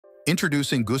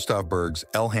Introducing Gustavberg's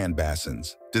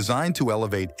Handbassins, designed to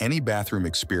elevate any bathroom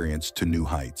experience to new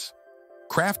heights.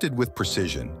 Crafted with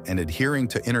precision and adhering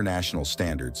to international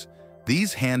standards,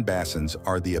 these handbassins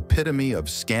are the epitome of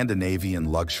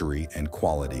Scandinavian luxury and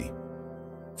quality.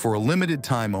 For a limited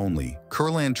time only,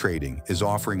 Kurland Trading is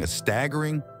offering a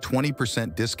staggering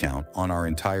 20% discount on our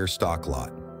entire stock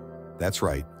lot. That's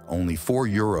right, only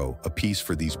 €4 a piece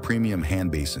for these premium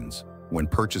handbassins when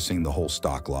purchasing the whole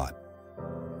stock lot.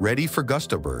 Ready for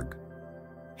Gustavberg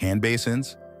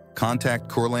handbassins? Contact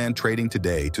Kurland Trading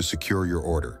today to secure your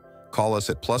order. Call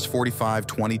us at +45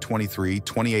 2023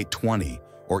 2820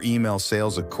 or email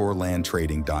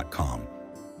sales@kurlandtrading.com.